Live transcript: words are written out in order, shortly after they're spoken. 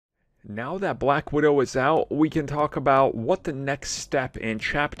Now that Black Widow is out, we can talk about what the next step and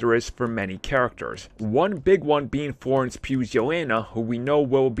chapter is for many characters. One big one being Florence Pugh's Yelena, who we know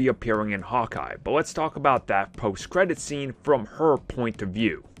will be appearing in Hawkeye. But let's talk about that post-credit scene from her point of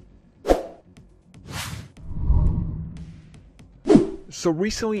view. So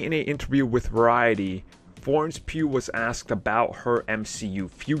recently in an interview with Variety, Florence Pugh was asked about her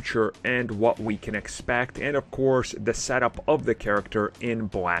MCU future and what we can expect, and of course the setup of the character in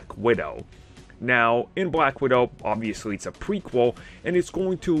Black Widow. Now, in Black Widow, obviously it's a prequel, and it's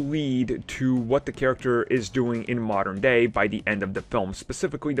going to lead to what the character is doing in modern day by the end of the film,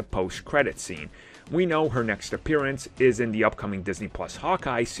 specifically the post-credit scene. We know her next appearance is in the upcoming Disney Plus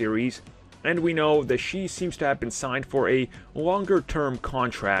Hawkeye series, and we know that she seems to have been signed for a longer-term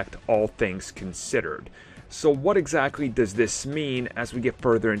contract, all things considered. So what exactly does this mean as we get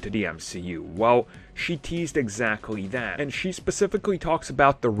further into the MCU? Well, she teased exactly that, and she specifically talks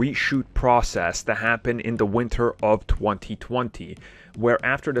about the reshoot process that happened in the winter of 2020, where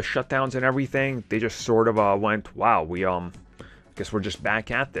after the shutdowns and everything, they just sort of went, wow, we guess we're just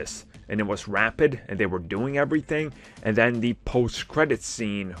back at this. And it was rapid, and they were doing everything, and then the post-credits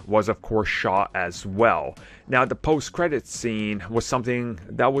scene was of course shot as well. Now the post-credits scene was something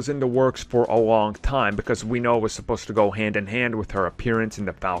that was in the works for a long time, because we know it was supposed to go hand in hand with her appearance in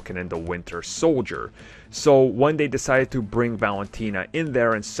The Falcon and the Winter Soldier. So when they decided to bring Valentina in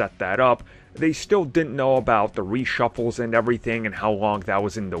there and set that up, they still didn't know about the reshuffles and everything and how long that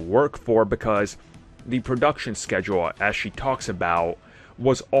was in the work for, because the production schedule, as she talks about,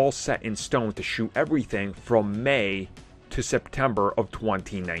 was all set in stone to shoot everything from May to September of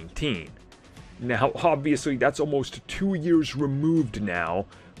 2019. Now, obviously, that's almost 2 years removed now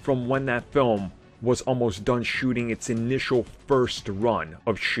from when that film was almost done shooting its initial first run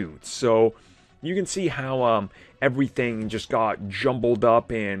of shoots. So you can see how everything just got jumbled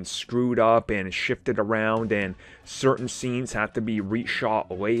up and screwed up and shifted around, and certain scenes had to be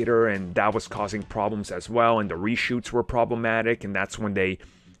reshot later, and that was causing problems as well, and the reshoots were problematic, and that's when they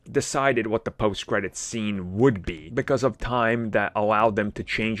decided what the post-credits scene would be, because of time that allowed them to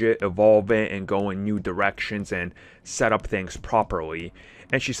change it, evolve it, and go in new directions and set up things properly.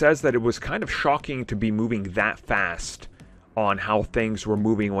 And she says that it was kind of shocking to be moving that fast on how things were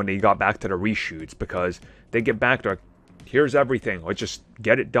moving when they got back to the reshoots, because they get back to, here's everything, let's just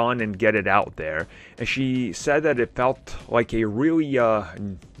get it done and get it out there. And she said that it felt like a really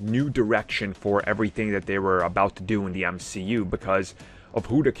new direction for everything that they were about to do in the MCU, because of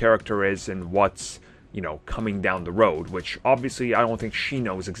who the character is and what's, coming down the road, which obviously I don't think she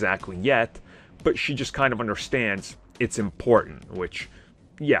knows exactly yet, but she just kind of understands it's important, which,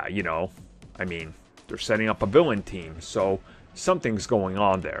 yeah, I mean, they're setting up a villain team, so something's going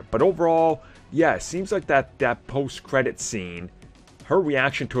on there. But overall, yeah, it seems like that post-credit scene, her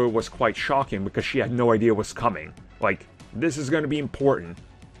reaction to it was quite shocking, because she had no idea what's coming. Like, this is going to be important,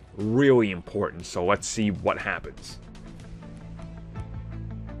 really important, so let's see what happens.